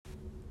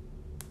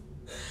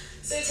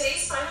So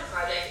today's final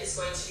project is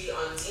going to be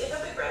on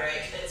xenophobic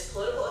rhetoric and its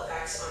political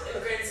effects on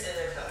immigrants and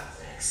their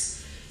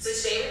co-ethnics. So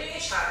today we're doing a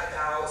chat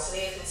about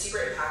something that's been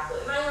super impactful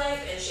in my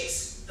life and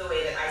shapes the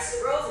way that I see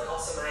the world and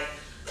also my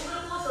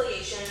political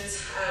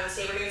affiliations.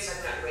 Today we're going to be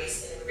talking about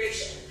race and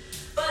immigration.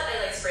 But I'd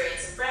like to bring in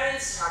some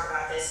friends to talk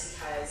about this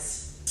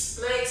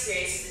because my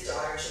experience as a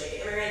daughter of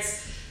Jamaican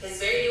immigrants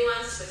is very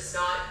nuanced, but does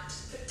not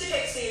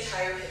depict the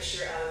entire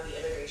picture of the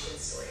immigration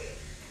story.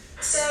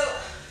 So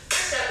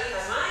first up, we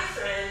have my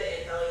friend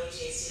and fellow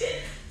UGA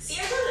student,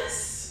 Ciera.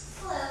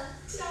 Hello.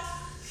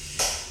 Ta-da!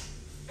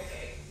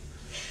 Okay.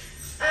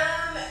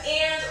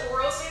 And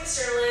world's famous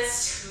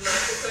journalist,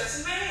 Michael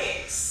Clifton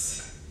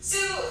Banks. So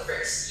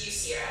first, you,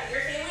 Ciera,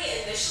 your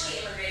family initially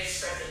immigrated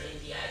from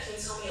India. Can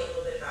you tell me a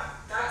little bit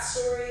about that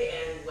story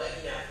and what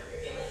you know from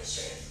your family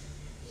history?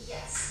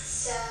 Yes.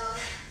 So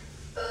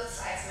both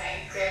sides of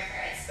my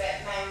grandparents,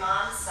 but my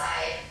mom's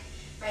side,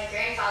 my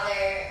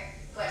grandfather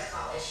went to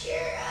college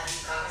here,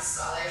 got a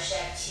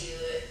scholarship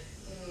to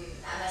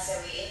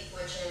MSOE,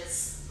 which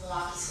is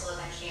Milwaukee School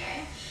of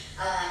Engineering.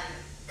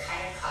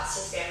 Kind of cost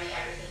his family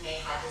everything they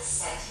had to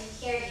send him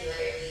here. He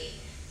literally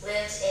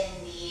lived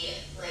in the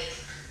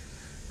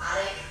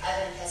attic of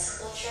an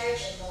Episcopal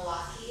church in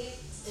Milwaukee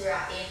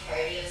throughout the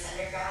entirety of his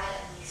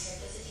undergrad, and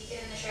served as a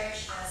deacon in the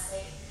church as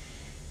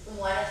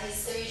one of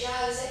his 3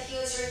 jobs that he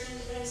was working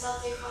to put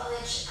himself through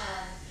college.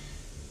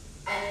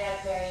 Ended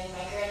up marrying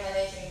my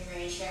grandmother through an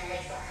arranged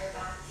marriage, brought her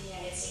back to the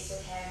United States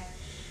with him.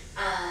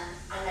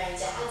 On my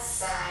dad's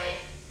side,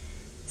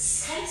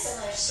 it's kind of a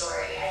similar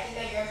story. I think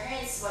my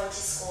grandparents went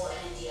to school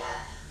in India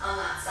on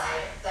that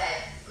side, but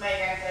my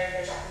grandfather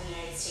ended up in the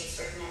United States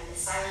working at an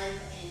asylum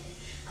in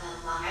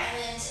Long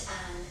Island,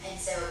 and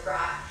so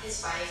brought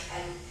his wife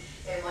and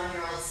their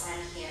 1-year-old son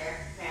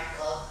here, my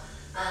uncle.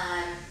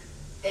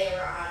 They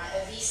were on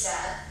a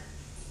visa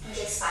which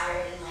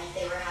expired, and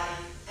they were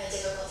having a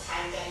difficult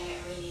time getting it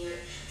renewed.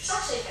 Which is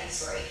actually a funny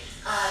story.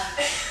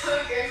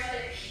 My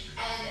grandmother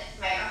and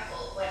my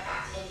uncle went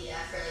back to India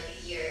for a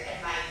year,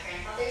 and my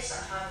grandfather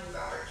somehow knew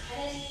Robert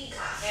Kennedy,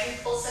 got him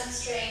to pull some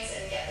strings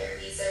and get their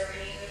visa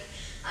renewed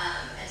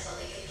until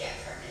they could get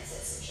permanent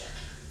citizenship.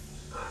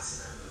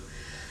 Awesome.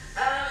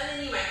 And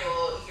then you,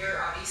 Michael,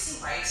 you're obviously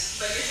white,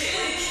 but your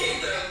family came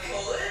from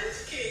Poland.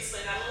 Can you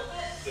explain that a little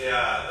bit?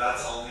 Yeah,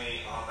 that's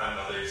only on my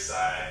mother's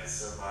side.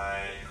 So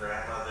my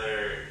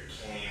grandmother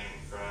came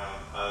from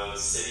a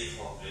city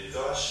called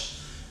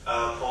Bydgoszcz,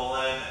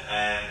 Poland,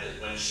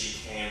 and when she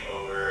came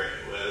over,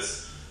 it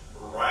was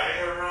right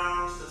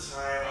around the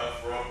time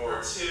of World War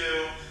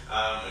II,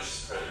 which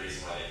is part of the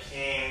reason why they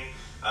came.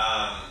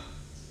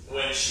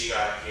 When she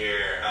got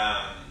here,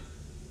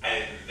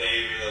 and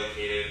they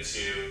relocated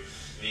to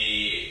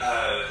the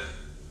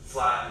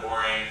flat and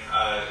boring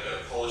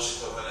Polish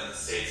equivalent in the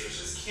States, which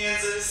is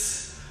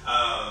Kansas.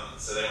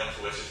 So they went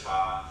to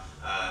Wichita.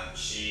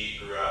 She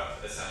grew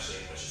up essentially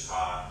in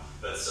Wichita,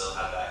 but still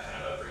had that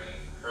kind of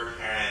upbringing from her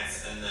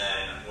parents. And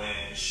then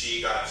when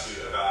she got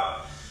to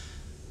about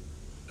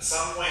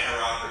some point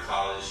around her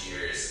college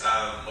years,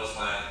 was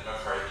when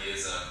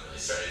McCarthyism really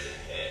started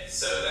to hit.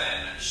 So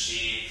then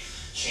she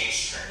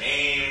changed her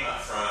name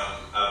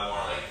from a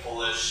more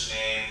Polish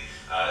name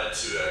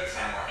to a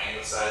kind of more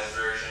anglicized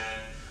version.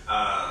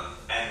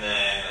 And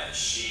then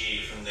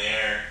she, from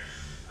there,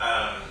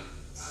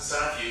 has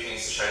done a few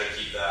things to try to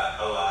keep that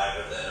alive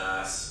within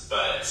us,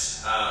 but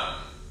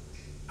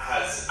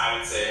I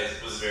would say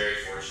was very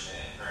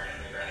fortunate in her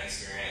immigrant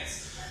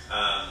experience,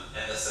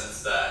 in the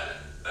sense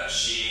that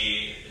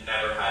she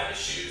never had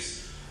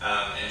issues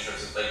in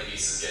terms of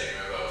visas getting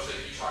revoked, like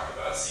you talked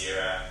about,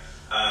 Ciera.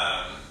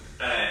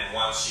 And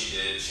once she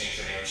did change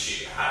her name,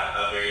 she had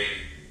a very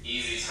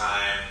easy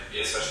time,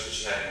 especially because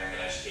she had an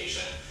American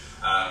education,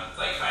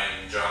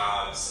 finding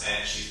jobs,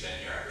 and she's been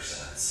here ever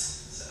since.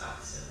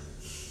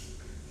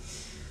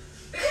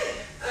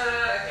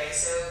 Okay,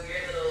 so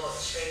weird little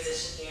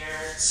transition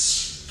here.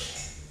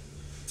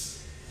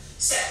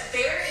 So,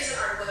 there is an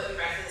article that we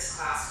read for this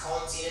class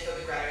called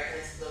Xenophobic Rhetoric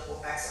and its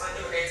Political Effects on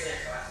Immigrants and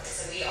Their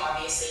Co-ethnics. And we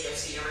obviously go to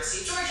the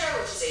University of Georgia,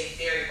 which is a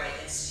very white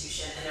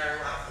institution, and there are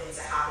a lot of things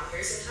that happen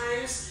here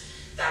sometimes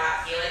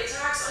that feel like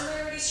attacks on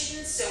minority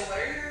students. So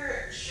what are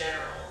your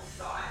general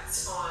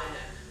thoughts on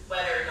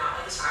whether or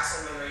not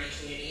attacks on minority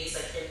communities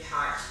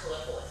impact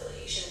political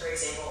affiliation? For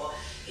example,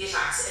 the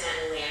attacks in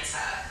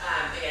Atlanta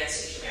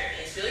against Asian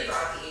Americans really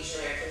brought the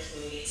Asian American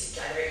community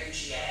together at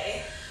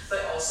UGA,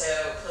 but also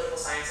political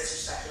scientists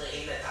are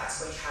speculating that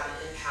that's going to have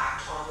an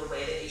impact on the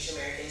way that Asian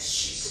Americans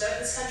choose to vote in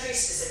this country,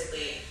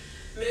 specifically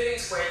moving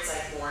towards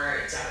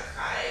more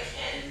democratic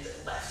and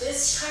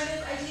leftist kind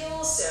of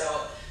ideals.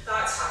 So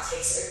thoughts, hot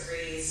takes,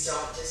 agrees,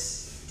 don't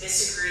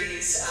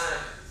disagrees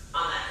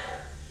on that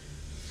note.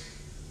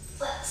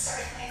 Let's start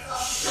with Michael.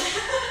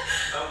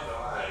 Oh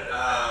God.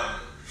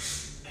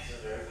 I feel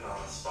very put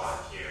on the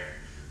spot here.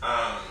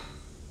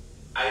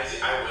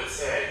 I would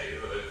say I do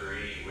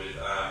agree with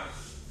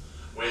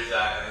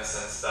that, in the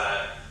sense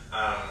that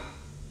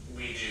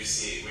we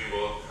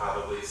will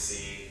probably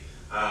see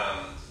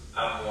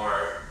a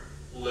more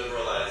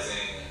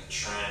liberalizing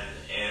trend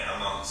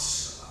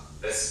amongst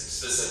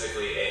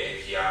specifically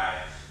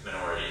AAPI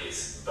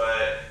minorities.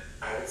 But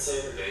I would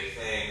say the big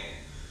thing,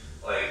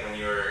 like when can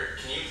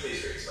you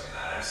please re-explain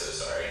that? I'm so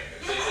sorry.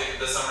 Please, like,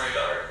 the summary of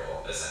the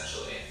article,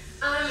 essentially.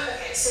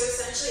 Okay, so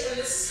essentially, and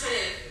this is kind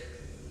of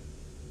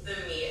the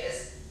meat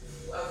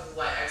of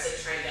what I was like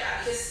trying to get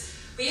at, because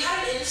we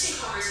had an interesting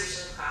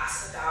conversation in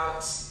class about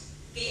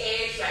the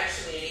AAPI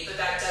community, but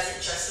that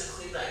doesn't just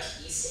include like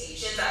East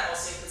Asian, that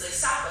also includes like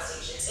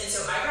Southwest Asians. And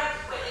so I brought up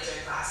the point like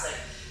during class, like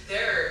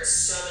there are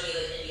so many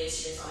like Indian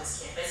students on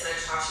this campus, and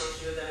I've talked to a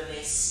few of them, and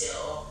they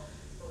still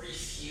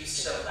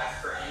refuse to go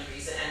left for any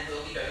reason and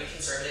will be voting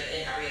conservative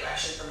in every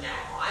election from now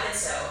on. And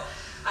so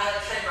I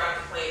kind of brought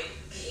up the point,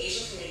 the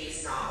Asian community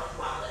is not like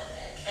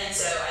monolithic, and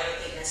so I don't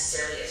think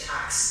necessarily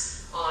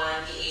attacks on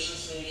the Asian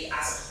community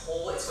as a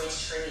whole is going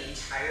to turn the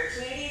entire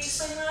community into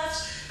swing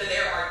left, but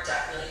there are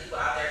definitely people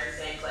out there who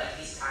think like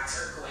these attacks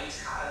are going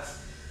to have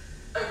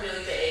a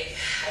really big,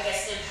 I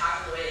guess,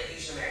 impact on the way that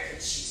Asian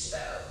Americans choose to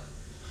vote.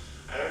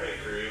 I would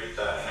agree with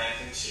that, and I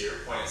think to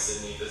your point,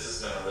 Sydney, this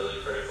has been a really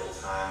critical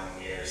time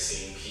when we are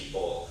seeing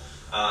people,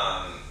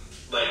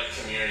 like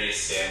communities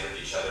stand with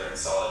each other in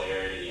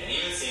solidarity, and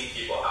even seeing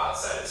people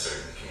outside of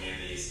certain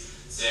communities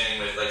standing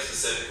with, like,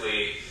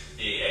 specifically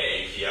the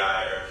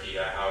AAPI or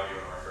PI, however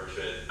you want to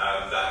refer to it,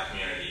 that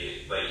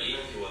community, like even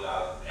people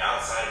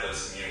outside of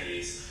those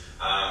communities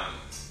are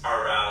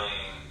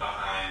rallying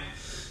behind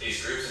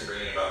these groups and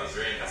bringing about these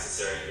very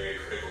necessary and very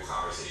critical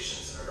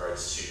conversations in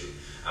regards to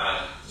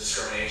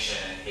discrimination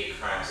and hate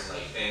crimes and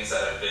like things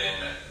that have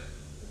been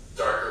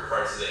darker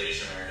parts of the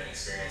Asian American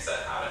experience that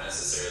haven't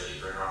necessarily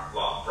been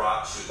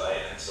brought to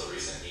light until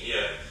recent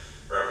media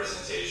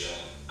representation.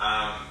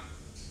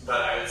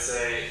 But I would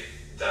say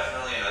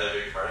definitely another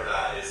big part of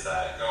that is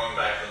that going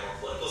back to the more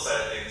political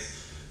side of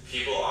things,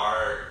 people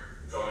are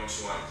going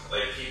to want,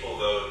 like people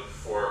vote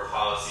for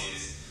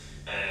policies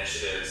and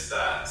initiatives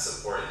that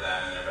support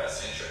them in their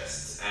best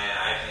interests. And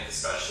I think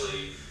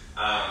especially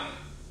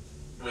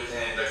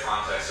within the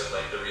context of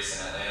like the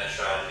recent Atlanta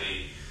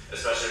tragedy,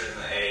 especially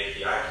within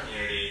the AAPI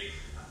community,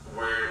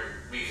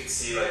 where we could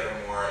see like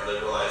a more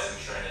liberalizing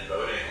trend in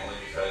voting only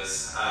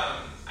because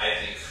I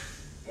think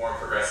more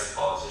progressive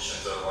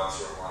politicians are the ones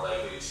who are more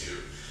likely to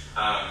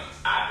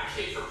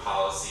advocate for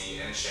policy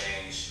and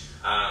change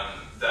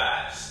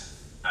that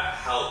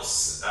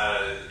helps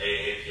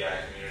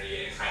AAPI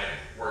community and kind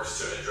of works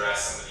to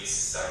address some of these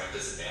systemic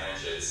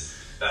disadvantages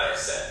that are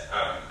set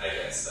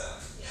against them.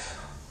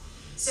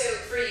 So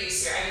for you,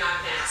 Ciera, I'm not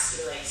going to ask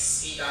you to like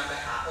speak on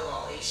behalf of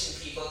all Asian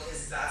people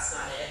because that's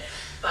not it.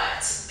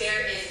 But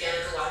there is again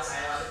like a lot of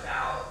dialogue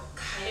about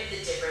kind of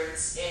the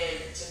difference in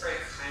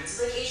different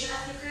kinds of like Asian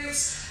ethnic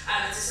groups.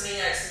 This is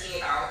something that I was thinking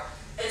about,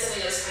 and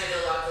something that was kind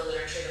of in a lot of the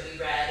literature that we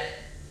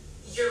read.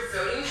 Your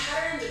voting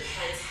pattern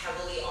depends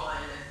heavily on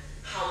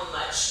how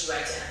much you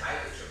identify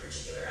with your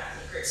particular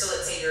ethnic group. So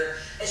let's say you're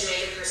a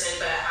Jamaican person,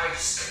 but I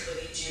just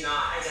completely do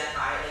not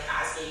identify like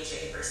as being a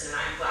Jamaican person, and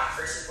I'm Black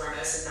first and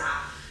foremost, and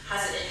that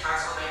has an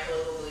impact on my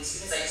political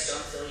beliefs because I just don't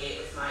affiliate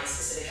with my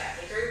specific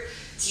ethnic group.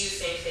 Do you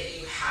think that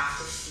you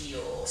have to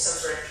feel some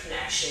sort of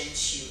connection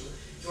to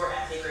your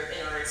ethnic group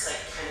in order to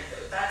like kind of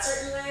vote that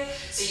certain way?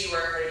 So you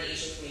are part of the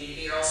Asian community,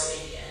 but you're also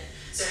Indian.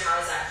 So how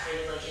does that kind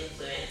of like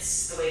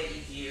influence the way that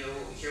you view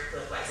your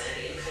political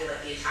identity and kind of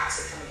like the attacks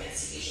that come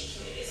against the Asian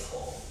community as a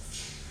whole?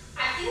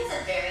 I think it's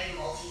a very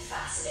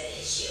multifaceted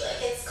issue.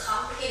 Like it's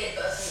complicated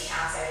both from the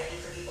outside, I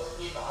think, for people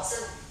looking in, but also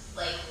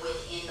like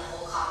within the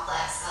whole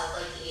complex of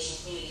like the Asian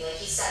community.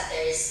 Like you said,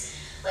 there's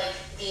like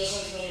the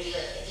Asian community,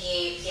 like the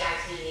API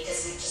community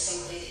doesn't just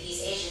include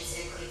East Asians,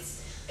 it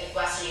includes like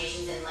Western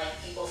Asians and like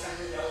people from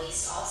the Middle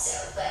East also.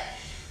 But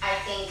I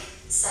think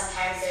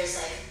sometimes there's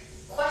like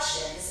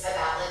questions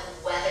about like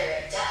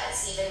whether it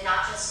does, even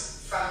not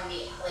just from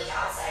the like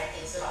outside of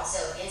things, but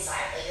also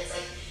inside. Like it's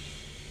like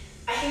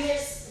I think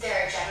there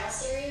are general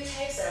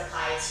stereotypes that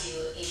apply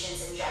to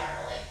Asians in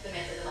general, like the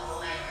myth of the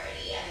model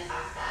minority and the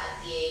fact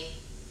that the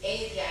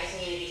API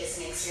community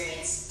doesn't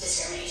experience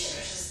discrimination,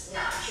 which is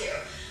not true.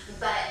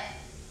 But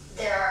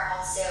there are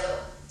also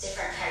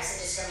different types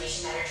of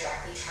discrimination that are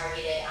directly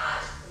targeted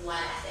at one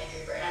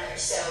ethnic group or another.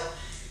 So,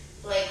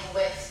 like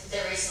with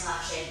the recent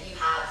election, you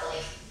have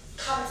like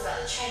comments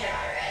about the China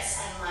virus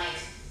and like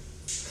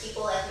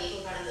people like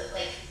making fun of the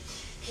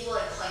people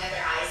like pulling up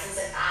their eyes, things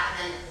like that.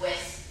 And then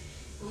with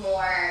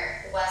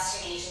more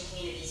Western Asian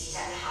communities, you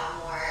tend to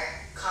have more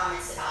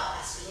comments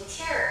about us being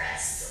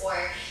terrorists,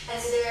 and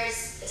so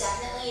there's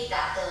definitely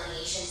that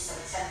delineation to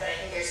some extent, but I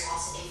think there's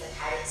also things that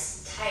tie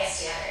us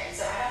together. And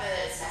so I don't know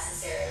that it's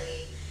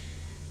necessarily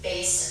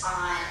based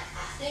on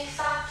ethnic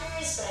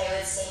factors, but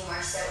I would say more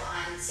so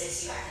on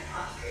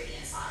socioeconomic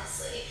gradients,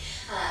 honestly.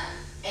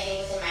 I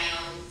think within my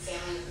own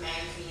family, with my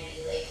own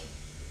community, like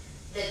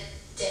the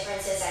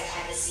differences I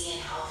tend to see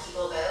in how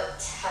people vote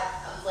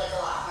have like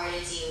a lot more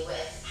to do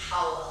with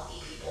how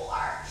wealthy people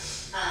are.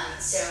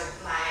 So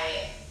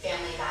my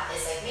family that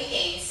is like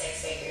making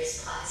six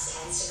figures plus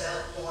tends to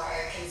vote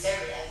more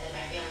conservative than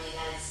my family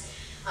that is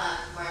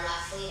more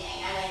left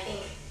leaning. And I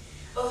think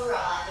overall,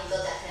 I think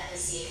you'll definitely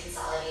see a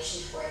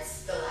consolidation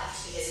towards the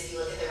left because if you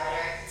look at the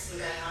rhetoric that's been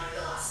going on over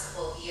the last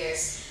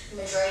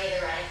majority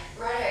of the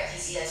rhetoric you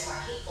see that's more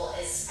hateful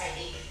is, I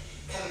think,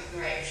 coming from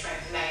the right, which might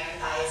be my own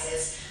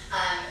biases.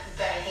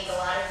 But I think a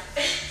lot of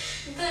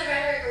the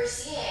rhetoric we're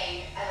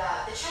seeing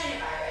about the China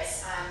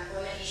virus,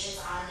 limitations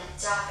on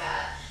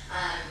DACA,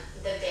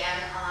 the ban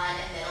on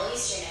Middle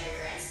Eastern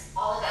immigrants,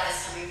 all of that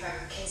is coming from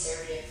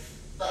conservative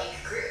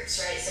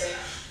groups, right? So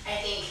I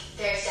think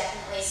there's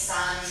definitely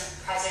some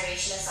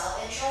preservation of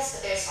self-interest,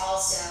 but there's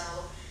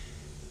also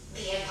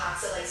the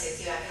impacts of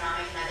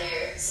socioeconomic and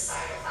other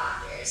societal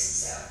factors.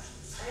 So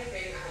I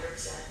agree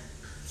 100%.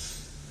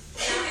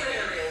 Now giving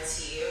a real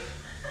tea.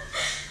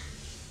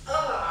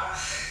 Oh,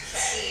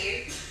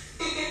 tea.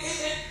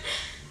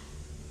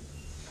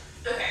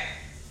 Okay.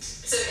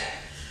 So again,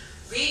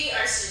 we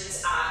are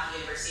students at the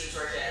University of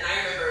Georgia, and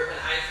I remember when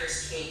I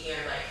first came here,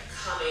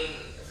 coming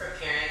from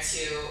parents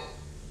who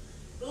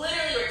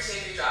literally worked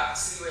 2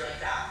 jobs, we were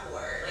that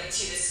poor,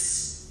 to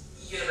this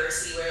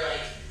university where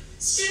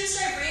students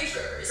drive Range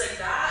Rovers.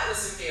 That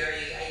was a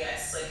very, I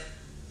guess,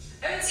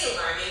 I wouldn't say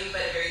alarming,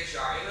 but a very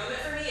jarring moment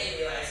for me, and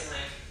realizing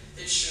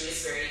the true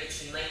disparity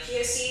between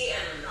POC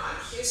and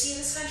non-POC in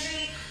this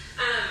country,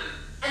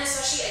 and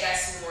especially I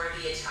guess more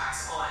the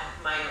attacks on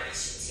minority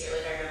students here.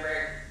 I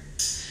remember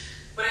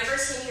when I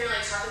first came here,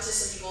 talking to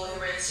some people who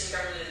were in the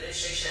student government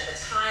administration at the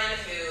time,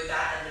 who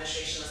that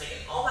administration was an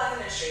all-black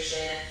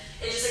administration,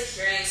 and just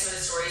hearing some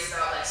of the stories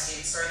about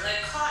students throwing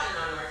cotton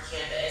on North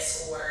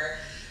Campus, or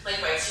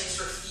white students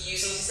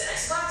refusing to sit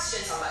next to black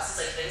students on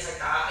buses, things like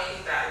that. I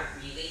think that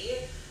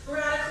really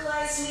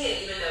radicalized me, and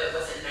even though it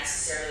wasn't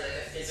necessarily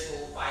a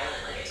physical,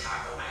 violent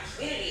attack on my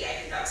community,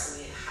 I think that was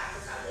something that had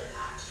profound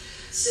impact.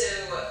 So,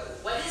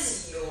 what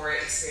has your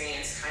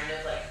experience kind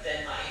of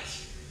been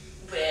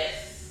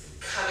with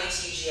coming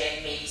to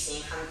UGA, maybe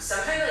seeing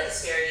some kind of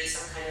disparity,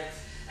 some kind of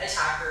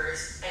attack or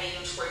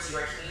anything towards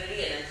your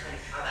community, and then kind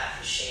of how that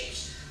has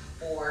shaped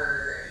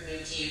or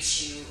moved you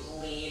to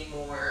lean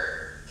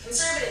more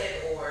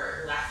conservative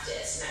or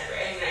leftist? And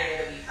I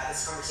know that we've had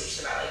this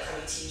conversation about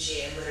coming to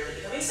UGA and literally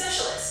becoming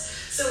socialists.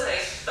 So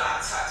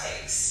thoughts, hot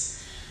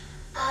takes.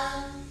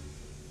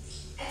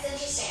 It's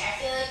interesting.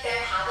 I feel there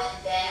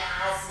haven't been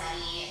as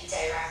many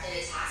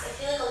directed attacks. I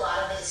feel a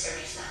lot of the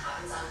discrimination that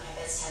happens on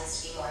campus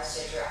tends to be more so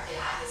directed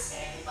at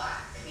Hispanic and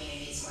Black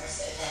communities more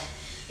so than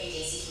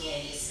Daisy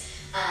communities.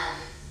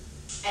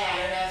 And I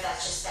don't know if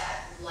that's just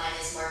that one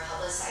is more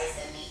publicized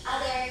than the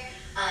other,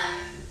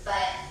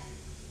 but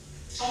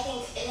I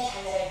think in the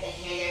time that I've been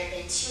here, there have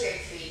been 2 or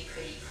 3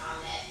 pretty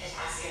prominent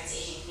attacks against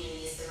Asian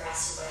communities. The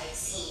rest of what I've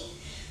seen,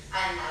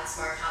 and that's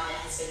more common,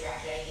 has been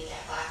directed, I think,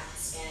 at Black and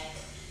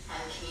Hispanic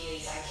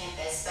communities on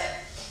campus.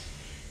 But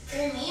for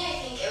me,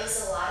 I think it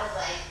was a lot of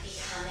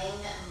becoming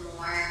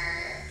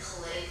more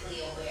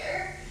politically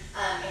aware.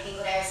 I think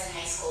when I was in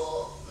high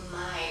school,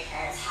 my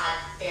parents had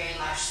very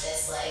much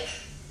this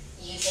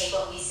you take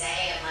what we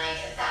say and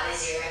that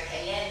is your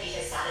opinion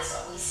because that is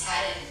what we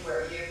said and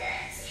we're your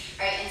parents,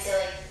 right? And so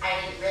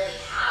I didn't really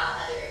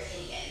have other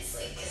opinions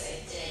because I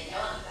didn't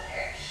know any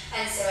better.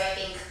 And so I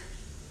think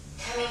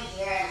coming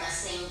here and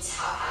listening to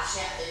how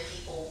passionate other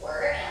people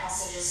were, and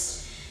also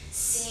just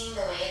seeing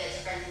the way that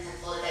different things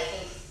unfolded. I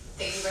think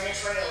the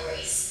gubernatorial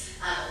race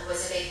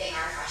was a big thing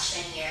our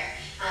freshman year.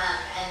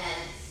 And then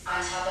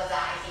on top of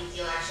that, I think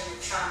the election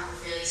of Trump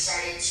really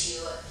started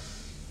to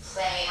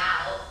play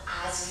out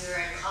as we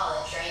were in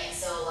college, right? And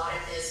so a lot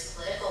of those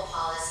political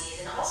policies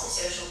and also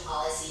social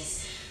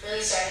policies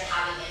really started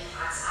having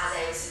impacts as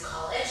I was in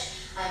college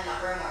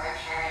that were more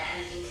apparent. And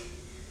I think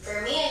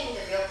for me, I think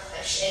the real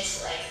push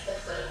into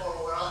the political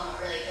world and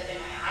what really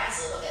opened my eyes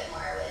a little bit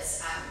more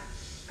was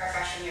our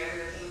freshman year,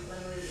 when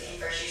we moved in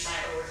first year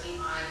Senate, we're working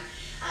on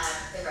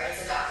the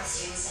rights of DACA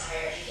students to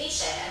higher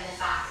education, and the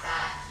fact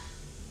that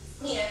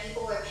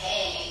people were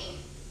paying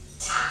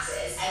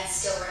taxes and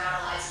still were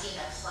not allowed to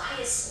even apply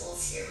to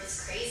schools here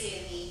was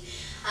crazy to me.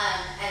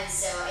 And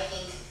so I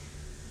think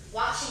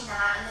watching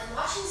that, and then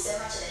watching so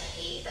much of the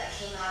hate that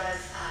came out of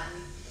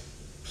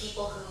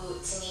people who,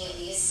 to me at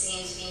least,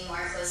 seem to be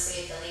more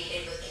closely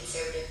affiliated with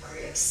conservative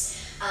groups,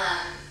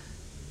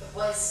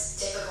 was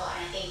difficult,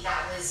 and I think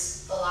that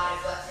was a lot of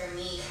what, for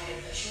me, kind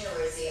of pushed me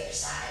towards the other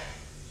side.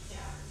 Yeah.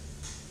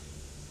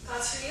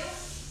 Thoughts for you?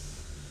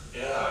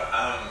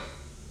 Yeah,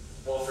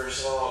 well,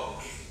 first of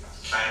all,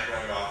 kind of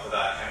going off of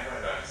that, kind of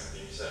going back to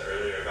something you said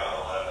earlier about a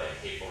lot of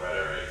hateful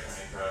rhetoric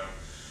coming from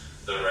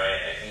the right.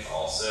 I think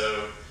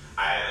also,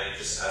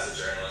 just as a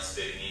journalist,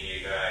 big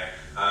media guy,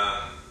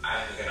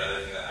 I think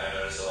another thing that I've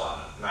noticed a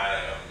lot in my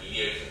own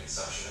media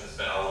consumption has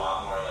been a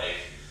lot more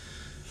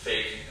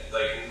fake,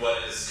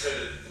 what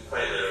could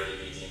quite literally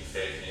be deemed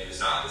fake news,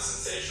 not the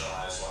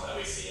sensationalized one that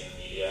we see in the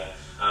media,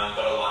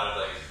 but a lot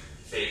of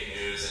fake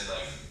news and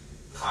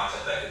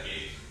content that could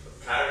be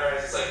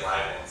categorized as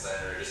libel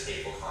or just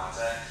hateful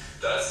content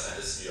does tend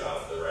to spew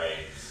out of the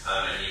right,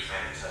 and you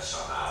kind of touched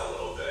on that a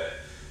little bit.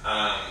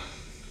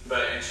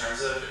 But in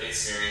terms of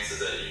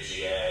experiences at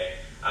UGA,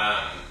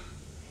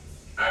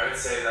 I would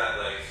say that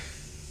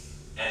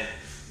and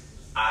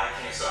I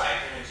came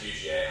into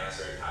UGA and I was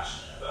very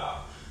passionate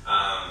about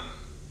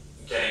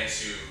getting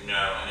to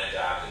know and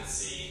adapt and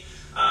see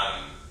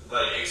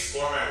like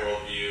explore my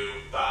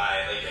worldview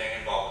by like getting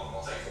involved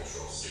with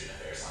multicultural student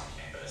affairs on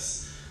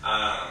campus,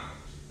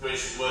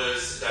 which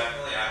was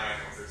definitely out of my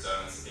comfort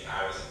zone and something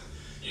I wasn't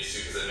used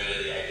to, because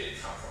admittedly I did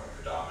come from a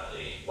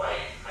predominantly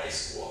white high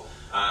school,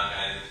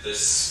 and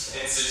this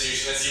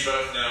institution, as you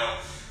both know,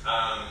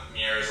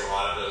 mirrors a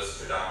lot of those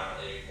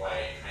predominantly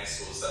white high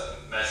schools that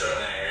the metro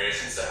Atlanta area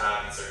tends to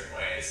have in certain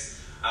ways.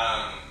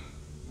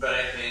 But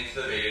I think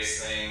the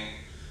biggest thing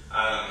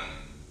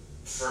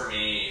for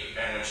me,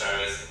 and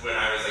when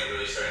I was like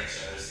really starting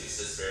to notice these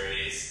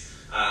disparities,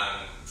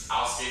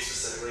 I'll speak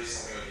specifically to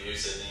something with you,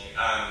 Sydney,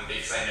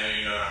 because I know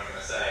you know what I'm going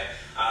to say.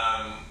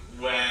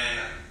 When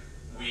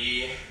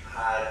we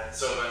had,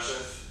 so a bunch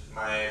of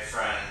my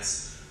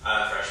friends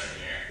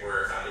freshman year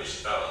were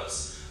foundation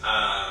fellows. I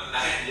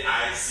know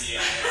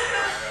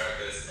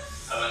because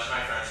a bunch of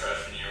my friends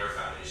freshman year were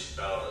foundation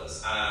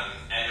fellows,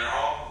 and they're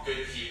all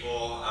good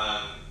people.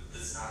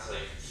 This is not to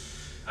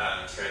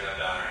like tear them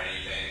down or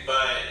anything,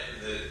 but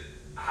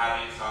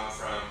having come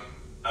from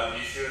a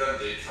few of them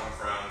did come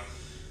from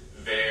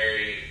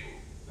very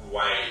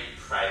white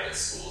private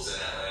schools in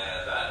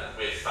Atlanta that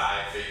with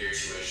 5-figure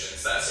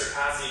tuitions that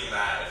surpass even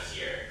that of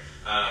here.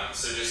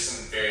 So just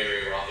some very,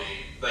 very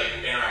wealthy, like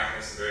interacting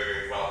with some very,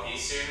 very wealthy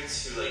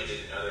students who like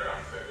didn't know their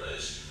own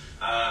privilege.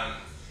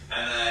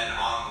 And then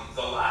on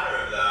the latter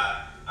of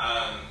that,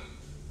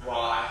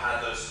 while I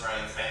had those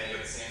friends, I think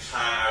at the same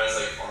time I was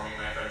like forming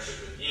my friendship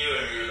with you,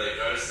 and we would like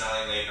go to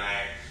Snelling late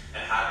night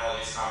and have all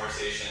these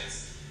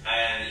conversations,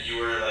 and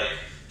you were like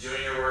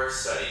doing your work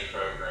study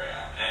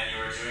program, and you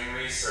were doing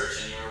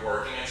research, and you were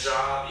working a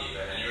job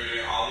even, and you were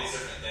doing all these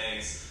different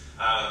things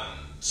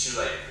to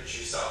like put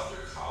yourself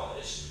through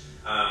college,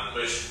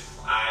 which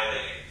I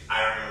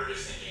remember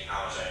just thinking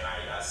how much I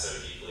admired that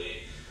so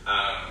deeply,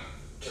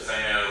 because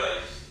I know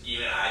like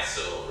even I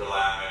still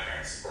rely on my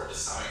parents' support to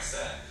some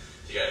extent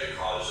to get through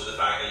college. So the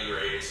fact that you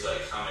were able to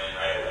like come in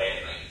right away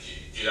and like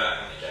do that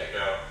from the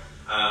get-go,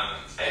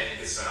 I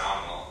think is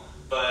phenomenal.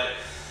 But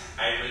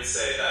I would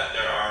say that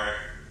there are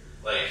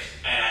like,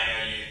 and I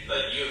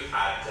know you've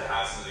had to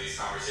have some of these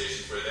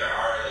conversations where there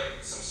are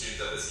like some students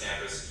at this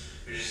campus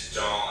who just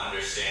don't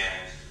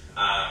understand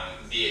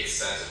the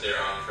extent of their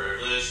own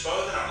privilege,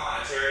 both in a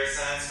monetary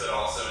sense, but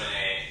also in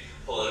a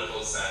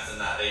political sense,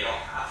 and that they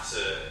don't have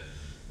to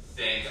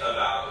think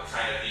about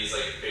kind of these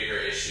like bigger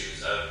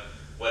issues of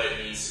what it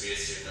means to be a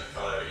student of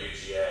color at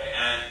UGA.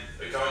 And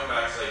going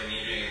back to like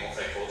me doing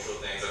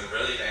multicultural things, I'm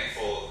really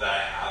thankful that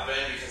I have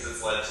been, because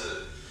it's led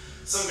to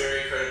some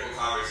very critical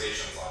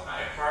conversations on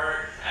my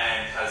part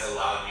and has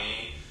allowed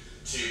me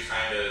to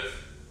kind of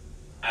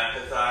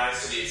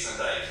empathize to the extent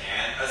that I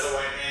can as a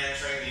white man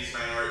entering these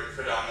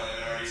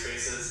predominantly minority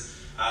spaces.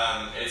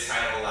 It's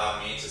kind of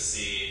allowed me to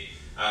see,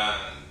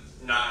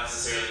 not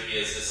necessarily be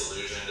as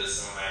disillusioned as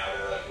some of my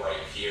other like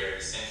white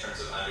peers in terms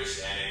of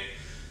understanding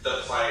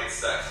the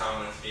plights that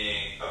come with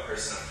being a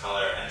person of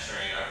color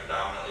entering a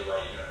predominantly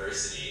white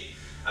university.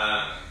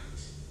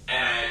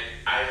 And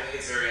I think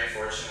it's very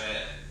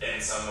unfortunate in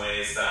some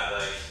ways that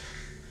like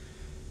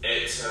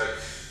it took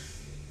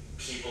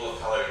people of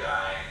color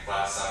dying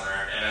last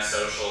summer in a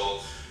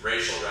social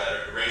racial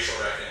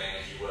reckoning,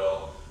 if you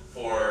will,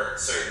 for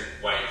certain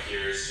white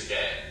peers to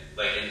get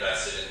like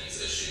invested in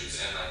these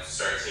issues and like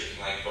start taking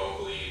like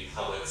vocally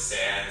public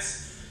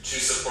stands to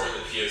support the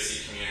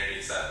POC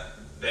communities that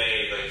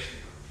they like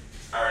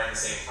are in the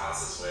same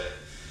classes with,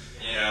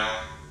 you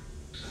know.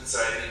 And so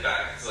I think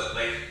that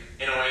like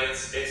in a way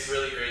it's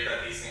really great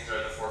that these things are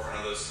at the forefront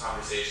of those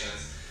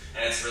conversations,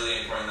 and it's really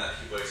important that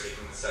people are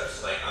taking the steps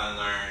to like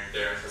unlearn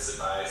their implicit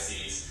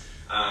biases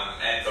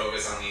and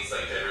focus on these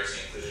like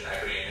diversity, inclusion,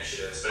 equity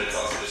initiatives. But it's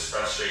also just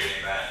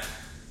frustrating that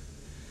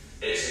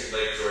it took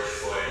like George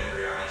Floyd and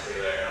Breonna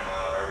Taylor and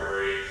Ahmaud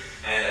Arbery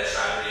and a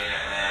tragedy in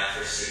Atlanta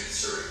for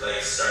students to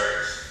like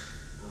start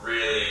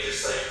really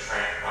just like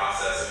trying to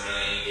process and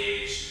really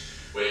engage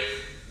with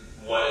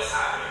what is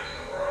happening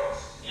in the world,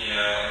 you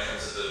know, in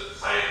terms of the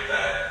plight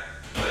that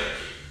like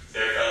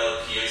their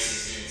fellow POC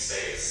students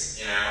face,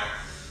 you know.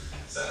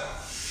 So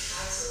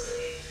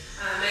absolutely.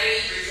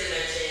 Many briefly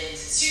mentioned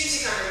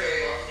students who come from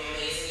very wealthy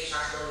families, and you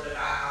talked a little bit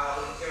about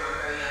how your mom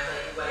growing up,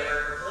 like whatever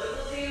her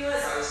political opinion was,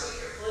 always what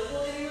your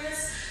political opinion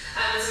was.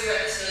 So we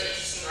read this really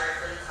interesting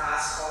article in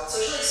class called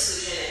Social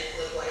Exclusion and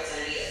Political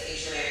Identity of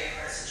Asian American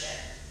Partisanship.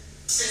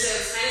 And so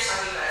it's kind of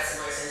talking about a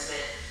similar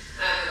sentiment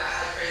about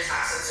how different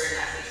attacks on certain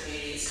ethnic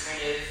communities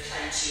kind of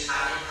tend to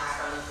have an impact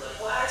on the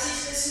political attitudes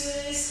of those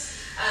communities.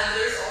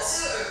 There's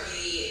also a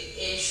really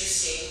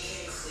interesting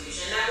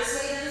conclusion that was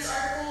made in this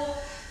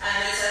article.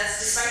 It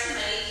says, despite the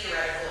many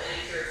theoretical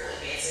and empirical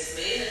advances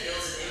made in the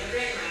fields of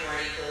immigrant and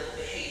minority political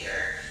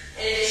behavior,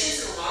 in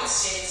addition to the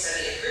long-standing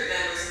study of group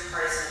members and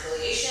partisan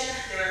affiliation,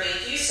 there remain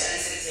few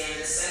studies that examine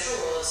the central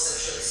role of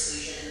social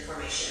exclusion in the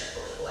formation of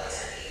political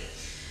identity.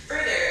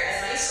 Further, as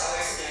many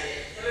scholars have noted,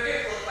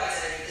 immigrant political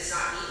identity does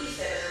not neatly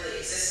fit within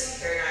the existing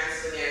paradigms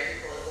of American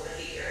political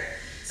behavior,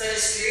 such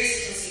as theories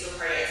that conceive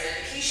of party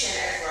identification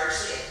as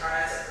largely a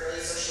product of early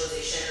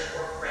socialization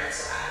or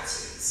parental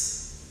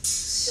attitudes.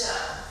 So,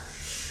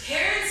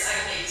 parents, I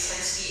think,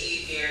 tend to be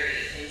a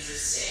very interesting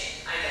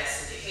interesting, I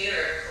guess, indicator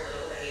of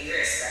political behavior,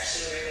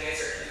 especially when your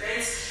parents are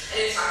immigrants. And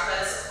we talked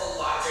about this a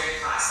lot during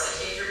class.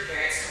 Like, if your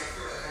parents come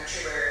from a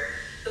country where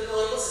the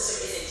political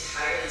system is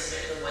entirely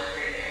different than the one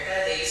here in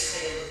America, they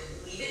just kind of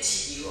leave it to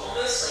you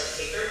almost, like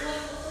pick their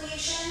political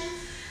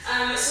affiliation. So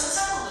let's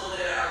talk a little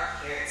bit about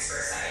our parents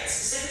for a second,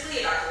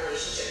 specifically about the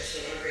relationship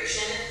between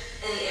immigration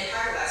and the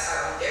impact that that's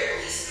had on their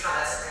beliefs and how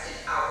that's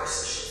affected our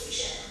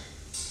socialization.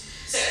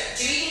 So,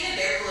 do you think that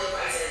their political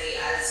identity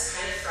as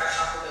kind of fresh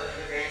off the boat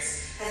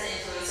immigrants has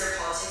influenced their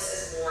politics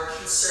as more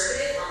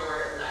conservative or more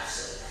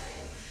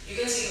left-leaning? You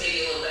can speak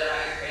maybe a little bit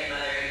about your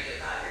grandmother and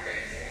about your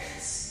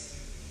grandparents.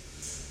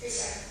 You're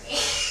starting with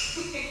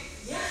me.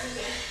 Yeah, you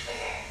can.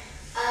 Okay.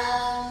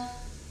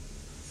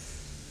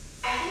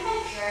 I think my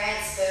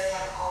parents both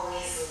have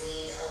always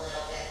leaned a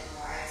little bit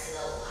more to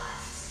the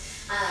left.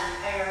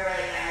 I remember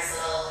like when I was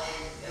little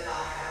and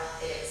Obama got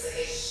elected, it was like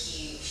a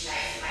huge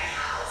night in my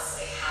house,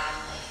 like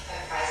having like a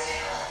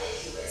president elected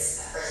who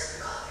was a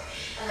person of color.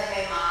 And like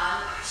my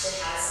mom actually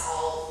had us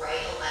all write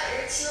a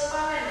letter to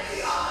Obama, and like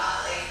we all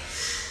got like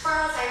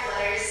formal type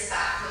letters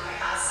back from my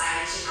house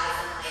sign, and she had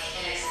them like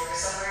in a drawer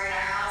somewhere in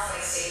our house,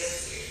 like saved.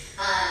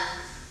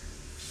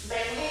 But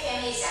I think my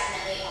family's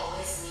definitely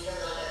always leaned a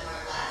little bit more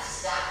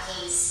left. That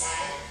being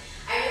said,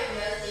 I don't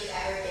know if they've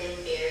ever been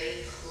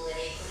very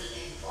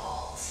politically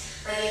involved.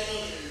 Like, I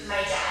think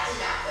my dad did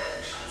not vote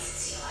in the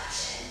 2016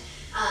 election.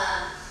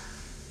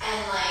 And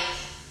like,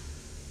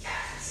 yeah,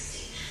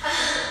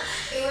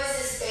 2016. It was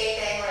this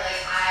big thing where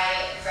like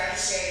I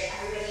registered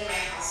everybody in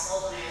my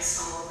household when I was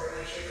home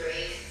over winter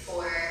break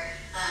for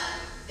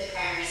the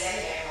primaries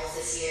and generals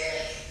this year,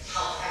 like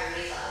help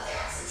everybody fill out their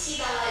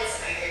absentee ballots,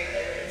 and my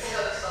grandmother would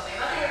vote, help my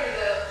mother would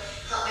vote,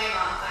 help my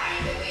mom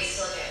find good ways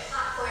to look at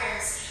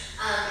platforms.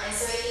 And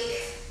so I think,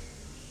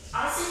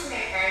 honestly, for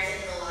my parents, I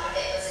think a lot of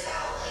it was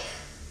about like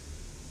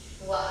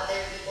what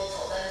other people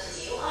told them to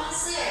do.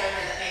 Honestly, I don't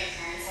know that my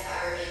parents have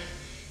ever been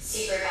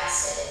super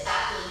vested.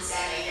 That being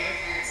said, my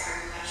grandparents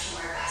are much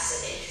more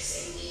vested,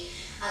 interestingly.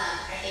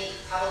 I think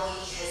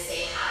probably because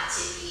they had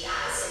to be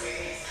as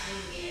immigrants coming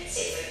to the United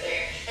States, like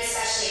they're,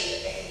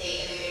 especially I think they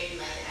immigrated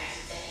in like the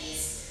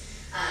 1950s.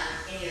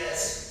 And you know,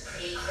 that's a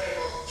pretty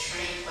critical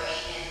turning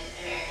point in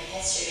American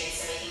history. And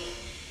so I think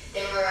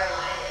there were a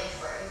lot of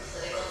important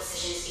political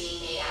decisions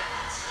being made at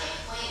that time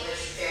point,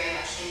 which very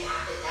much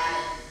impacted them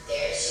and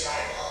their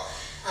survival.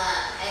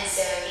 And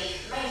so I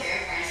think my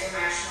grandparents were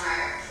much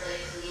more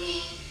politically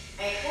leaning.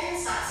 My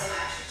parents not so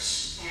much,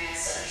 which I know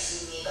is still interesting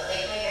to me, but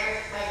like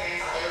my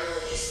grandfather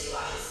religiously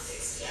watches the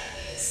 6 p.m.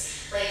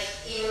 news. Like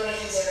even when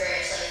he comes over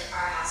to like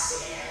our house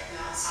for dinner, like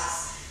my mom's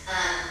house,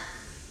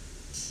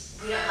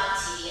 we don't have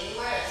TV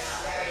anymore. Like my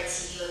mom got rid of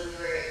TV when we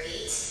were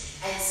 8,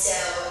 and so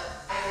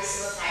every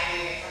single time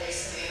my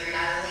grandfather's coming over,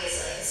 not only is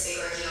it like this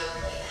big ordeal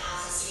where like the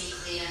house has to be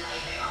clean and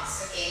like my mom's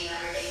cooking and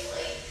everything,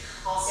 but like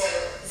also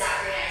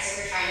Zachary and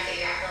Isaac are trying to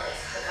figure out how to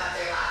like hook up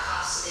their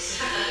laptops to the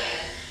TV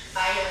and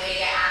find a way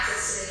to get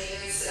access to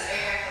the news so that my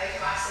grandfather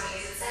can watch the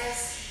news at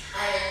 6.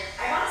 And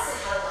I've honestly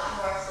had a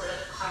lot more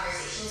political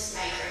conversations with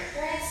my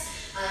grandparents,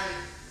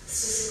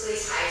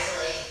 specifically tied to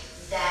like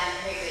them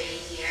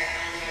immigrating here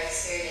and their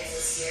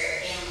experiences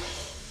here in like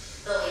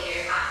the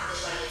later half of the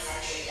 20th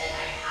century than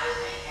I had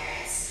with my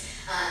parents.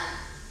 I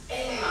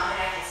think my mom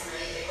and I had some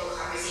really critical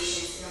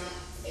conversations in the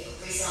like,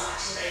 recent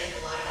election, but I think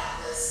a lot of that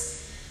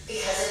was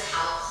because of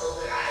how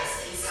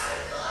polarized things got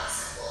over the last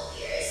couple of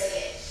years.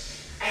 Like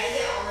I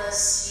think you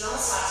almost saw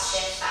it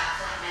shift back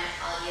to that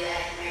mentality that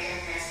I think my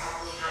grandparents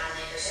probably had when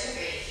they first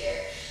immigrated here,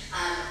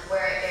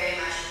 where it very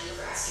much, I think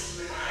for us,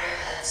 became a matter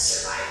of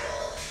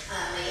survival.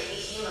 Like it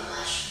became a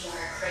much more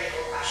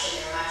critical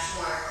question. There were much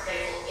more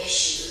critical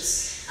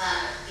issues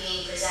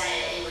being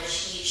presented in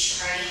which each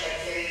party had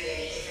a very,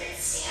 very different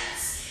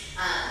stance.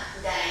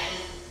 That I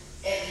think,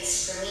 at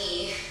least for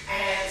me, I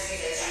don't know if it's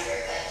because I was younger,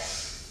 but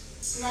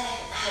that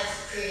I have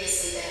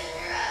previously been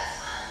aware of.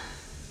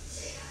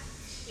 So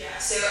yeah. Yeah,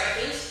 so I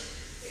think,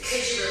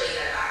 could you relate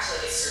that back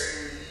to like a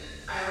certain,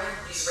 I don't want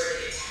to use the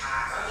word like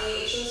attack on the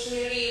Asian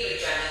community, but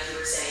again, like you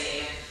were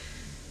saying,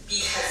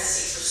 because the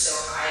stakes were so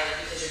high,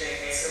 like because your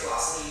grandparents could have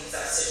lost me because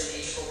that was such an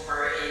integral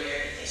part in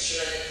American history,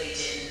 like if they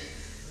didn't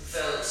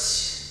vote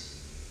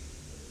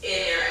in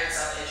their own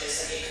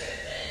self-interest, like it could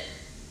have been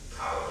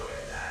probably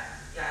really bad.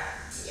 Yeah.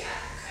 Yeah.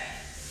 Okay.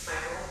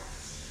 Michael?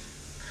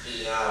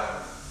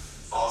 Yeah,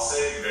 I'll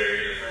say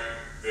very different,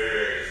 very,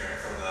 very different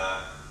from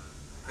that.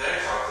 And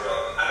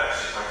I've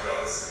actually talked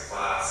about this in my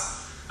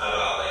class,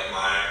 about like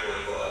my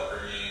political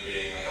upbringing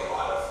being like a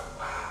lot of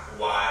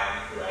why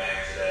I'm who I am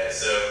today.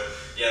 So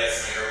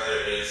yes, my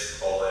grandmother is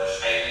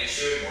Polish. I think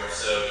she would more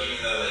so,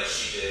 even though like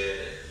she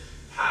did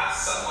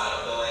pass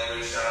somewhat of the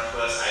language down to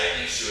us, I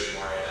think she would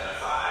more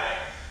identify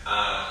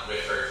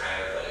with her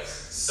kind of like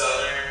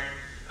Southern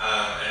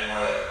and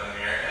more like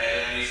American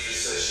identities,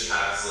 just so she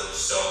has lived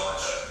so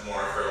much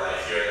more of her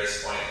life here at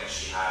this point than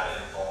she had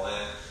in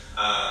Poland.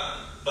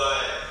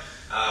 But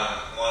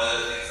one of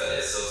the things that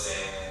is still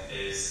salient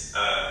is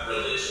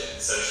religion.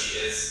 So she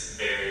is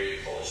very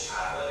Polish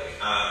Catholic,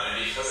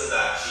 and because of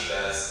that, she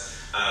does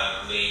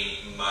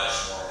lean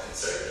much more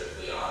conservatively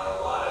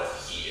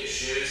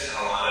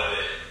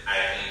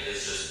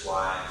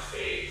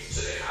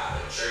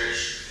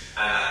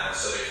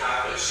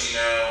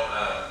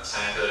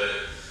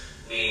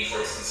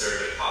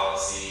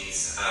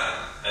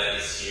at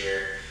least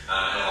here,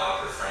 and a lot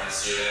of her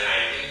friends do. And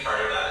I think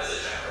part of that is a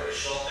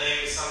generational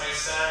thing to some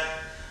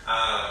extent.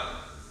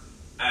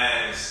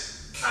 And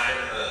kind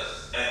of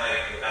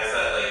as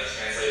that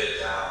translated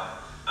down,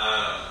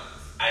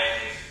 I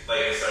think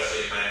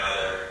especially my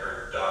mother,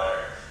 her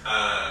daughter,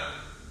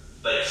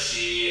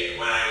 she,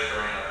 when I was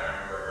growing up, I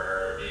remember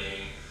her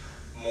being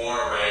more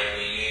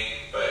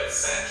right-leaning, but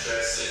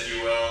centrist, if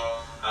you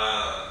will.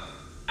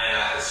 And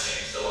that has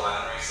changed a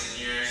lot in recent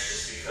years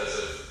just because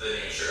of the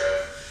nature of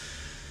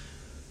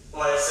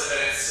life's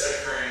events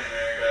occurring in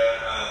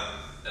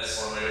America, is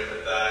one way to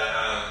put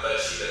that. But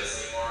she does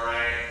lean more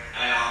right.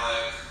 And on the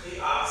complete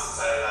opposite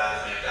side of that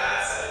is my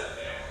dad's side of the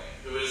family,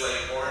 who is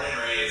born and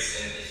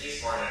raised in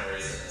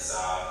the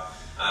South,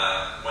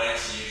 went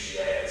to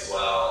UGA as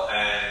well,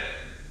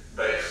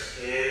 but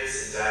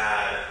his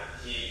dad,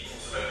 he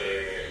comes from a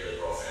very, very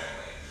liberal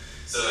family.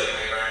 So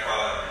my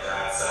grandfather on my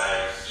dad's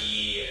side,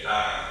 he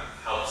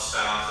helped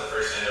found the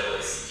first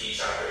NAACP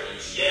chapter at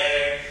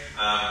UGA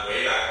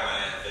way back when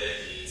in the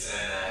 50s,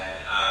 and then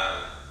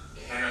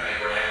him and my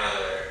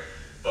grandmother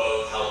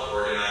both helped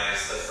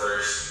organize the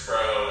first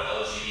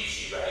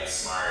pro-LGBT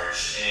rights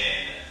march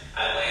in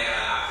Atlanta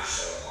after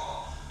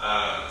Stonewall.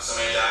 So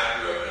my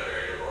dad grew up in a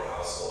very liberal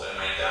household, and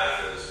my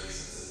dad, for those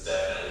reasons, is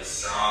definitely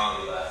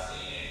strongly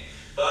left-leaning.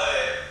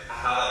 But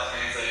how that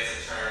translates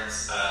in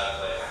terms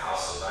of a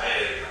house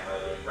divided,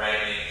 coming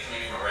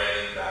from a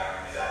right-leaning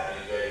background, my dad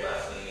being very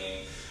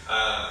left-leaning,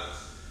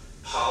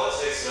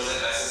 politics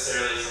wasn't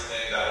necessarily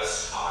something that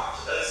was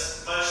talked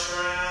as much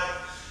growing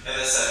up, in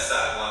the sense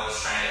that one was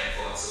trying to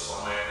influence us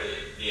one way or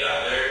the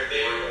other.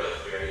 They were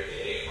both very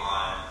big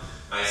on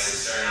my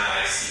sister and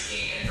I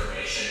seeking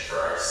information for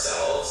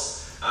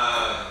ourselves,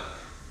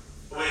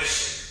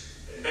 which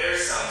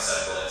bears some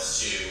semblance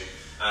to,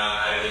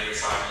 I believe you're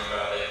talking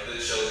about the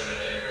children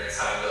of immigrants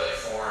having to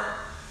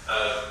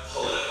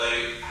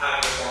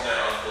having to form their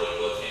own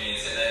political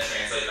opinions and then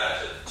translate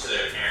that to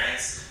their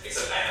parents.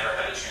 Except I never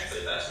had to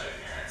translate that to my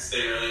parents.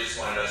 They really just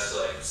wanted us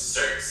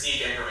to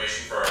seek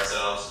information for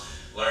ourselves,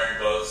 learn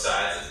both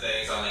sides of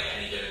things on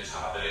any given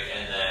topic,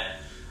 and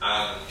then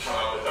come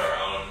up with our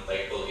own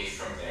belief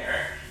from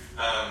there.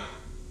 And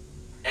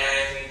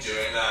I think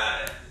doing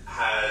that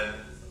as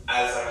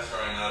I was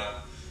growing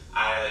up,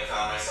 I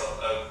found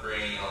myself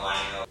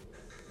aligning up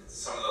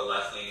some of the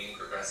left-leaning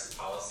progressive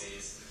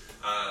policies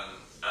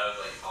of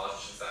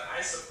politicians that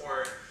I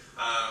support,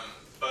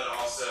 but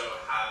also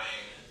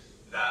having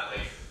that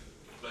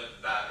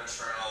that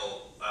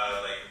maternal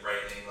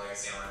right-leaning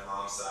legacy on my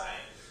mom's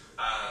side.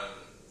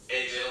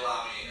 It did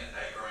allow me,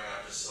 growing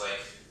up, just to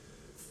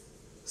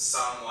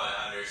somewhat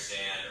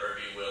understand or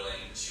be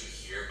willing to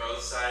hear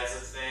both sides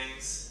of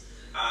things,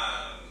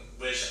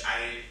 which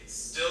I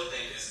still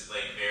think is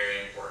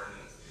very important,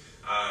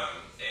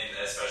 and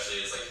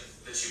especially as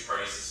the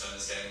two-party system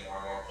is getting more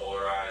and more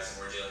polarized,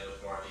 and we're dealing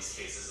with more of these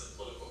cases of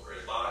political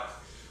gridlock.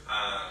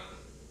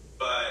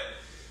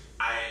 But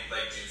I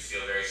do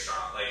feel very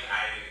strong.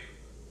 I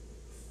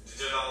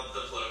developed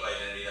the political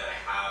identity that I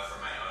have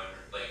from my own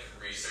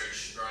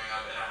research growing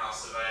up in a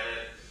house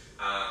divided,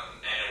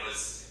 and it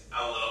was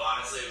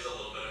honestly, it was a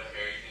little bit of a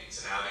hairy thing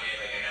to navigate.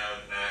 I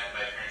know that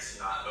my parents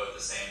did not vote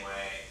the same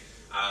way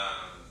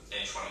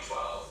in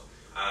 2012,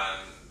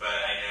 but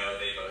I know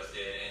they both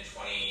did in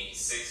 2016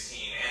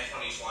 and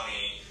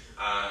 2020.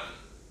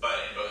 But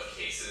in both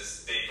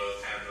cases, they both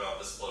kind of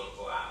developed this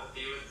political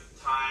apathy with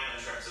time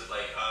in terms of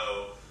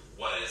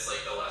what is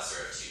the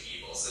lesser of two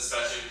evils,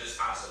 especially with this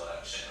past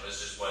election. It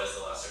was just, what is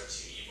the lesser of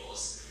two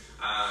evils?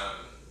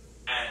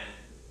 And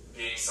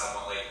being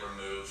somewhat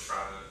removed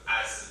from,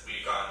 as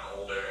we've gotten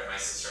older, and my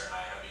sister and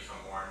I have become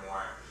more and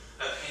more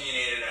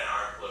opinionated in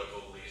our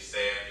political beliefs,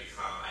 they have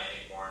become, I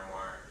think, more and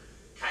more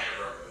kind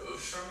of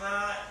removed from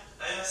that,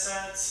 in a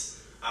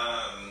sense.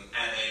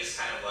 And they just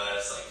kind of let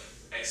us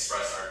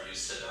express our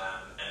views to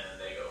them, and then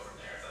they go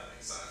from there, if that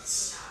makes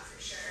sense. Yeah, for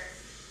sure.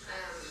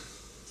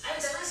 I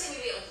would definitely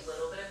say maybe a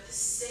little bit of the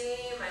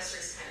same. My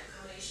story is kind of a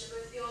combination of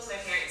both fields.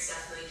 My parents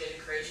definitely did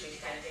encourage me to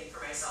kind of think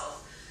for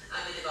myself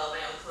and develop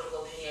my own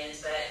political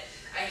opinions, but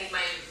I think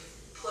my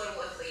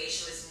political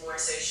affiliation was more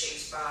so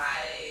shaped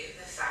by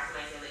the fact that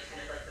my family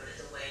kind of voted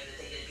the way that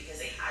they did because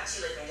they had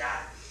to. My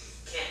dad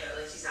can't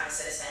vote, he's not a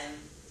citizen,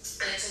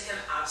 and it took him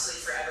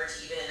absolutely forever to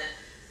even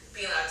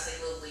be allowed to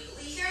live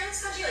legally here in this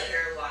country.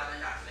 There are a lot of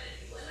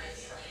undocumented people in my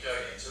family. Have you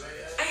going into it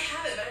yet? I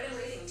haven't, but I've been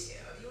waiting to.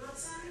 Do you want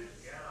some?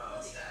 Yeah. I'll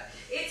do that.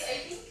 I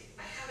think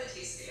I haven't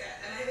tasted it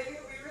yet, and I think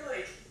that we were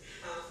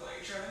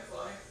trying to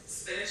fly,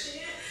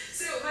 finishing it,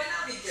 so it might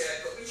not be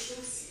good, but we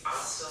can see.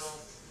 I'll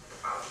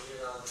do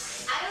it on.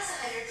 I was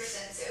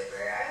 100%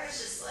 sober. I was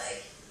just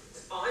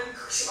on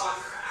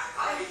crack.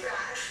 On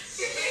crack.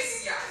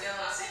 Yeah, no,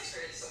 last night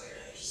turned into something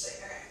really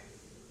interesting. Okay.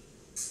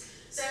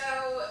 So,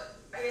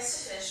 I guess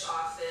to finish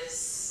off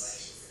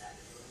this,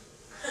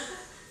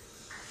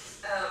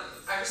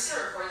 I'm just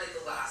gonna record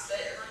the last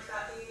bit and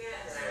that thing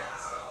again, and then I'll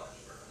ask all the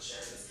more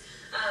questions.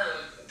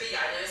 But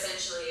yeah, I know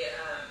essentially,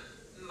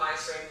 my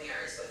story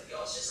mirrors both of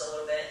y'all's just a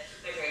little bit.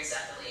 My parents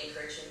definitely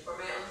encouraged me to form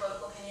my own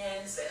political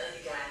opinions, but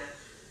again,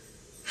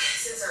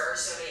 since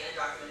many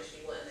undocumented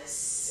people in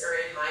this, or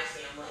in my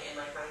family,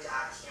 and like my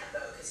dad can't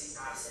vote because he's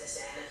not a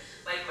citizen.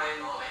 Like my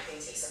mom, I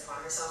think, takes it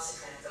upon herself to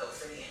kind of vote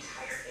for the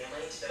entire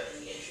family, to vote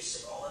in the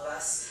interest of all of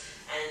us,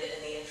 and in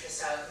the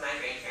interest of my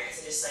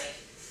grandparents, and just like,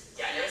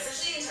 yeah, no,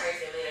 essentially the entire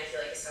family. And I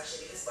feel like,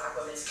 especially because Black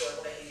women's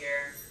political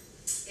behavior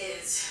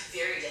is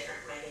very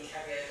different from I think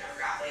every other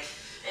demographic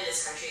in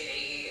this country,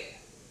 they,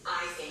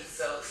 I think,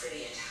 vote for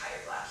the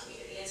entire Black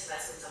community, and so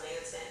that's been something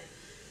that's been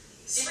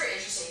super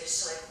interesting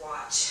just to like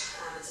watch.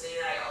 It's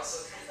something that I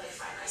also kind of like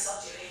find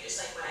myself doing,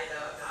 just like when I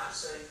vote, I'm not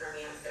just voting for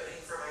me, I'm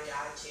voting for my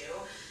dad too,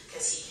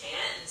 because he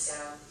can't, and so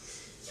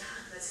yeah,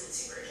 that's been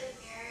super It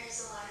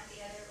mirrors a lot of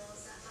the other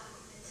roles that Black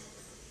women tend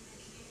to play in my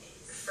community.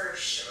 for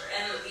sure.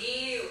 And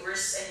we were,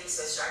 I think,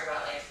 supposed to talk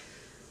about like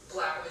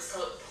Black women's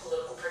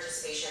political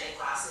participation in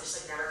class, and just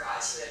like never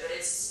got to it, but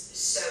it's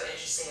so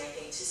interesting, I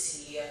think, to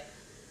see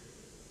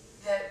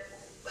that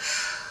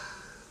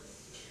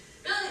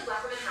really, like, Black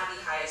women have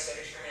the highest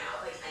voter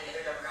turnout, like any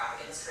other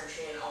demographic in this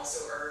country, and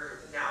also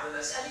are now the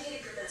most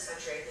educated group in this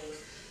country. I think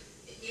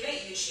even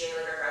at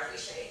UGA, like our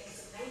graduation rate,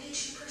 I think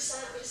it's like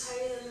 92%, which is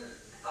higher than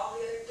all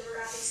the other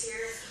demographics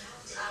here.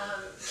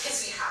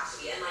 Because we have to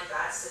be, and like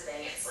that's the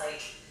thing. It's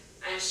like,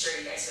 I'm sure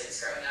you guys did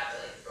this growing up,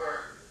 like,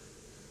 or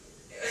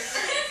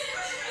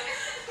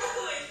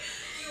like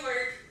you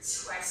work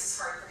twice as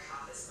hard for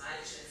half as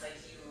much, and it's like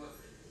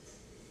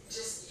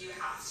you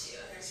have to.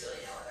 There's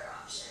really no other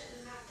option.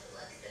 You have to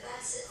look the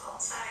best at all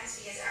times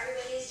because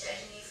everybody is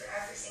judging you for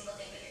every single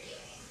thing that you're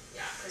doing.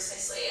 Yeah,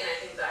 precisely. And I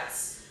think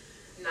that's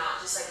not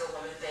just like a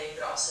woman thing,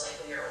 but also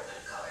like when you're a woman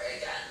of color,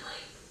 again,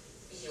 like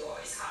you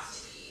always have to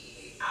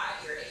be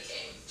at your A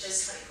game,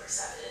 just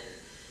 24/7.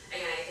 And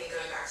again, I think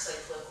going back to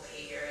like political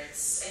behavior, I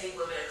think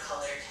women of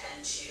color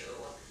tend to,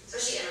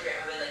 especially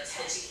immigrant women, like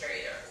tend to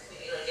carry their whole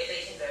community. Like if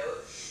they can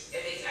vote, if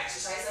they can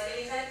exercise like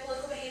any kind of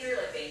political behavior,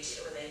 like they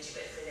do, and they do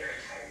it for their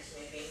entire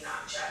community,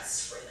 not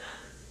just for them.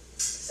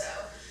 So,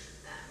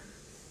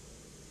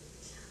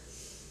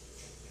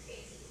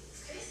 Crazy.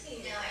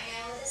 crazy. No, I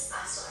know this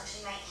last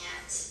election, my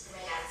aunt on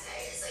my dad's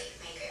side is like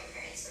my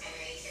grandparents'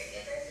 primary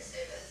caregiver because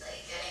they're both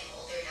like getting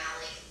older now,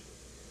 like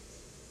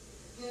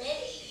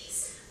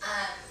mid-80s.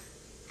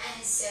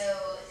 And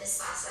so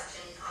this last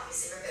election,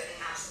 obviously we're voting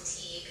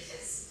absentee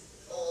because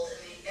old,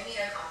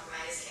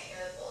 immunocompromised, can't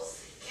go to the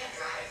polls, can't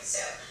drive. So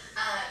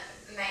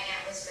my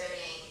aunt was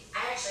voting.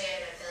 I actually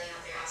ended up filling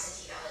out their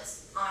absentee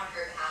ballots on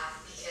her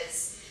behalf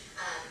because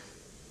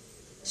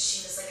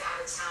she was like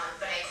out of town,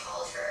 but I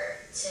called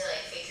her to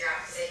like figure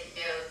out because I didn't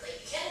know like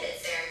the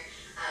candidates there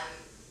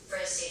for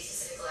the state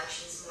specific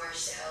elections more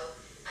so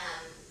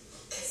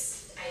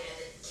because I know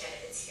the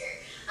candidates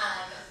here.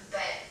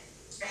 But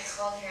I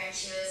called her and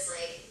she was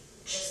like,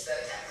 just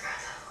vote Democrat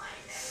down the line.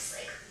 And I was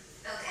like,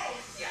 okay.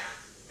 Yeah.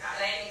 And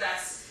I think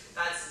that's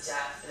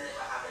definitely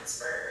what happens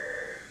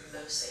for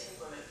most, I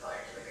think, women of color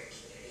and immigrant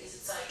communities.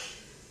 It's like,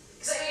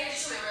 because I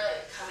just remember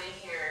like coming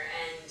here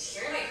and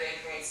hearing my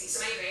grandparents speak.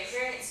 So my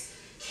grandparents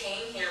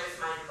came here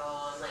with my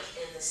mom like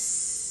in the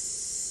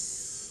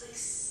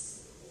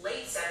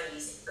late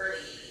 70s,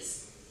 early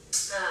 80s.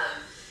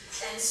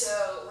 And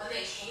so when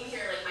they came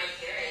here, like my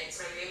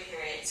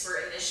grandparents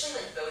were initially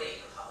like voting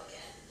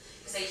Republican.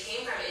 Because they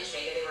came from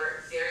Jamaica, they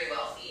were very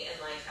wealthy and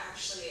like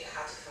actually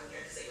had to come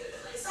here because they would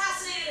have been like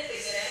assassinated if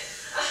they didn't.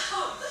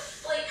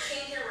 Like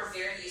came here, were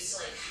very used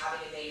to like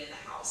having a maid in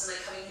the house. And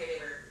like coming here,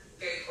 they were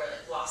very poor,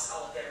 like lost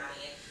all of their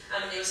money.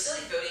 And they were still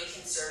like voting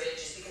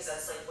conservative just because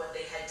that's like what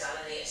they had done,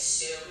 and they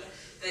assumed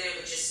that it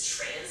would just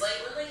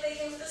translate when like they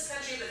came to this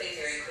country, but they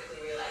very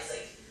quickly realized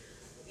like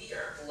we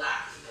are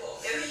Black people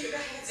in the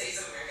United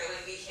States of America,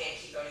 like we can't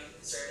keep voting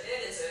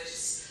conservative. And so it was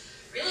just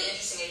really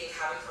interesting, I think,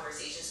 having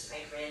conversations with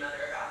my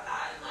grandmother about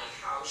that, and like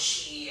how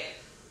she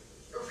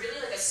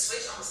really like a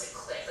switch almost like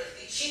clicked. Like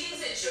she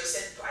thinks that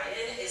Joseph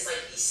Biden is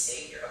like the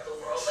savior of the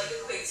world, like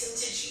equates him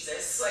to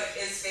Jesus, like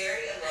is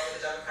very in love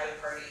with the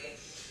Democratic Party.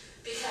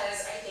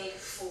 Because I think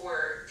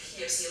for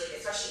POC, like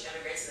especially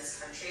immigrants in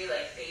this country,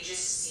 like they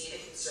just see the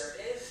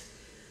conservative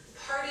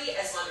party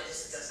as one that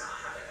just does not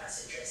have their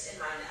best interest in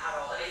mind at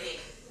all. And I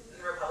think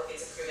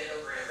Republicans have proven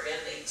over and over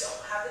again they don't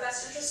have the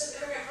best interest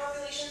of immigrant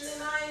populations in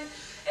mind.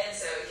 And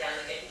so again,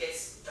 like I think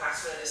it's back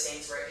to one of those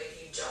things where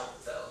if you don't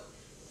vote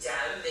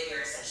Dem, then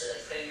you're essentially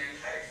like putting your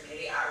entire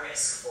community at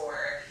risk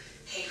for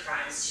hate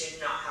crimes,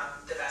 to not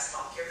have the best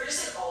healthcare, for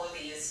just like all of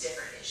these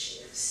different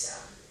issues. So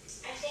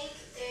I think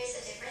there's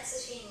a difference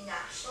between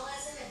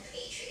nationalism and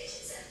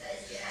patriotism that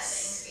is becoming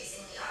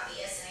increasingly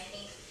obvious, and I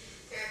think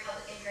the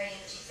Republican Party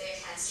in particular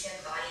tends to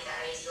embody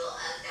that ideal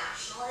of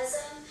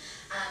nationalism,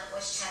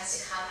 which tends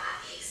to come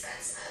at the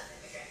expense of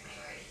immigrant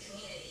minority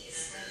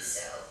communities. And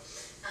so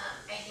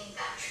I think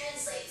that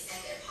translates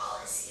in their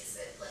policies,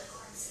 both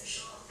political and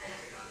social and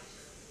economic.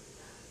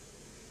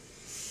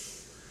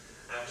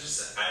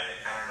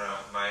 I don't know,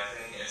 my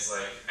thing is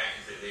like, I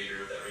completely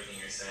agree with everything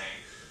you're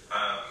saying.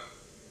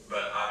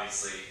 But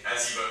obviously,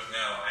 as you both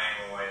know, I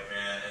am a white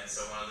man, and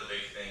so one of the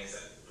big things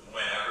that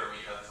whenever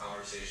we have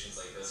conversations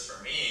like this for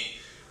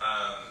me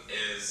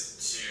is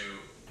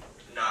to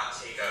not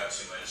take up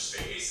too much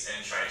space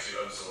and try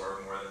to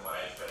absorb more than what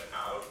I put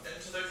out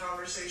into the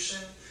conversation.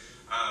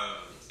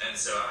 And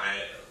so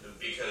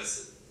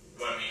because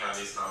when we have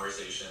these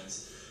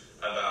conversations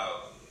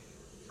about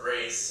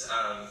race,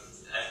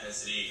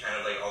 ethnicity, kind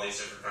of like all these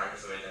different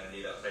factors of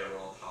identity that play a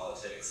role in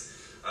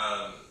politics,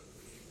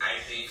 I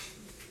think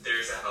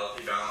there's a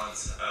healthy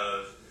balance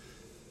of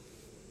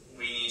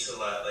we need to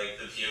let like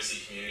the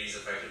POC communities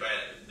affected by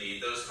it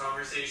lead those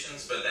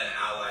conversations, but then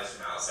allies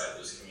from outside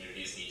those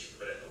communities need to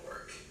put in the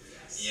work.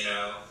 Yes. You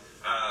know?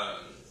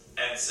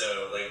 And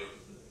so like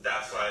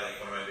that's why like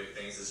one of my big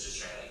things is just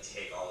trying to like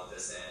take all of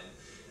this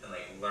in and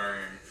like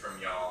learn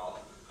from y'all.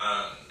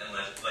 And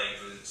like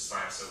just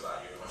why I'm so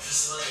glad you're in my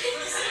facility.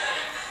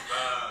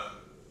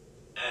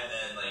 And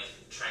then like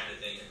trying to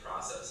think and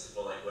process,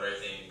 well, like what are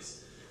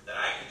things that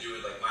I can do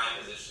with like my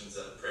positions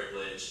of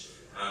privilege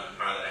and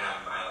power that I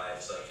have in my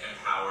life to like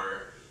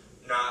empower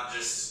not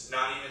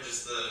even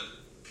just the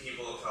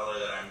people of color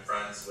that I'm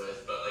friends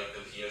with, but like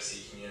the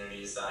POC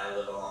communities that I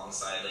live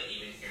alongside, like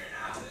even here in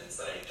Athens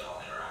that I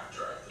don't